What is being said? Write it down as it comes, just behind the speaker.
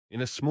In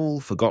a small,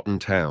 forgotten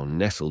town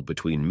nestled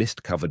between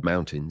mist-covered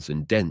mountains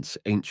and dense,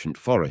 ancient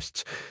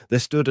forests, there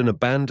stood an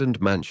abandoned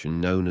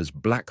mansion known as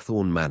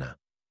Blackthorn Manor.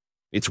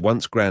 Its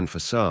once grand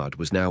facade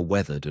was now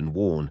weathered and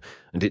worn,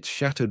 and its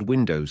shattered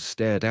windows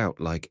stared out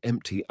like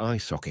empty eye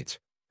sockets.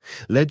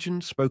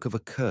 Legend spoke of a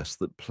curse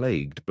that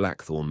plagued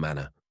Blackthorn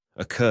Manor,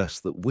 a curse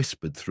that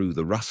whispered through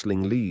the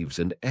rustling leaves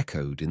and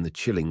echoed in the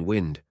chilling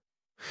wind.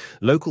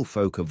 Local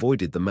folk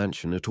avoided the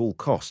mansion at all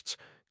costs,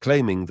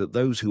 claiming that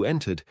those who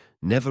entered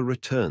never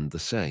returned the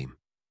same.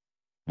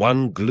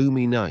 One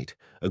gloomy night,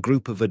 a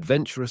group of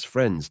adventurous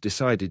friends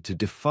decided to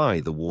defy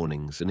the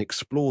warnings and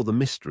explore the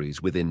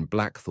mysteries within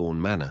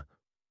Blackthorn Manor.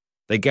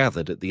 They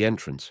gathered at the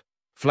entrance,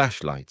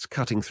 flashlights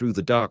cutting through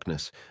the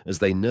darkness as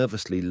they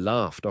nervously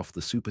laughed off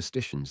the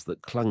superstitions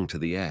that clung to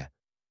the air.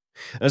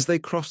 As they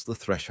crossed the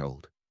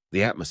threshold,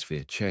 the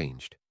atmosphere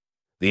changed.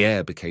 The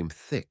air became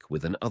thick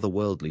with an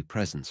otherworldly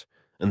presence,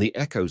 and the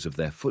echoes of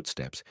their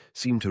footsteps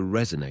seemed to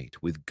resonate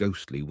with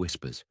ghostly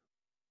whispers.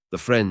 The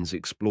friends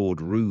explored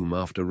room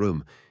after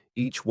room,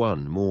 each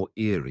one more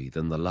eerie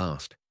than the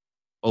last.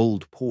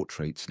 Old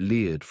portraits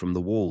leered from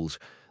the walls,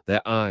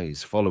 their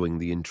eyes following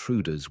the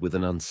intruders with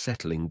an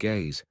unsettling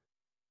gaze.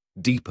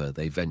 Deeper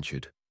they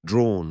ventured,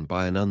 drawn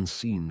by an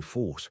unseen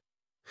force.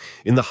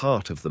 In the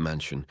heart of the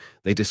mansion,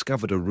 they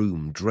discovered a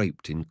room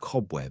draped in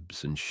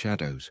cobwebs and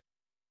shadows.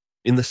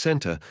 In the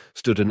center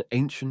stood an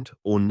ancient,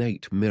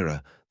 ornate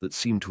mirror that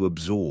seemed to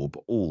absorb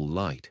all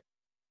light.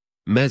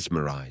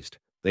 Mesmerized,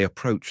 they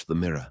approached the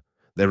mirror,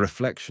 their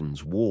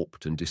reflections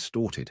warped and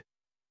distorted.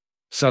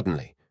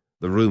 Suddenly,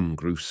 the room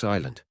grew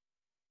silent.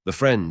 The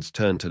friends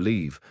turned to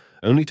leave,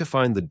 only to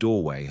find the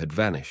doorway had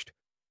vanished.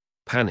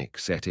 Panic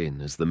set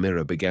in as the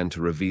mirror began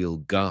to reveal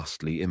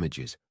ghastly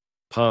images,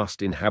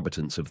 past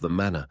inhabitants of the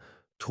manor,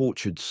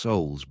 tortured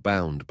souls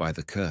bound by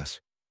the curse.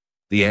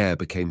 The air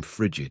became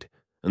frigid,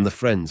 and the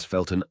friends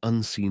felt an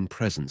unseen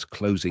presence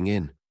closing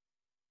in.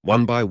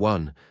 One by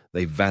one,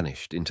 they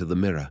vanished into the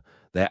mirror,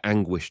 their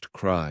anguished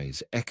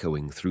cries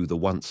echoing through the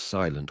once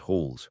silent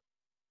halls.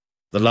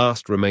 The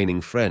last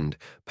remaining friend,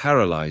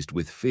 paralyzed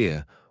with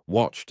fear,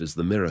 watched as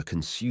the mirror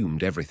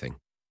consumed everything.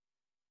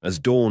 As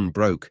dawn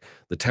broke,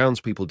 the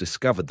townspeople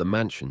discovered the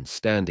mansion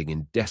standing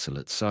in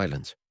desolate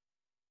silence.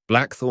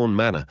 Blackthorn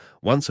Manor,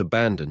 once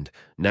abandoned,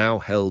 now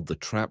held the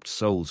trapped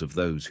souls of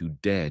those who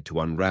dared to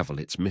unravel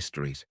its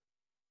mysteries.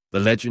 The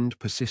legend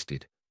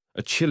persisted,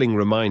 a chilling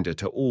reminder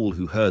to all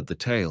who heard the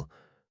tale.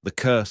 The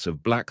curse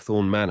of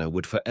Blackthorn Manor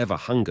would forever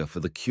hunger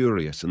for the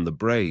curious and the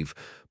brave,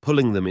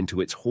 pulling them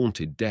into its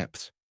haunted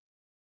depths.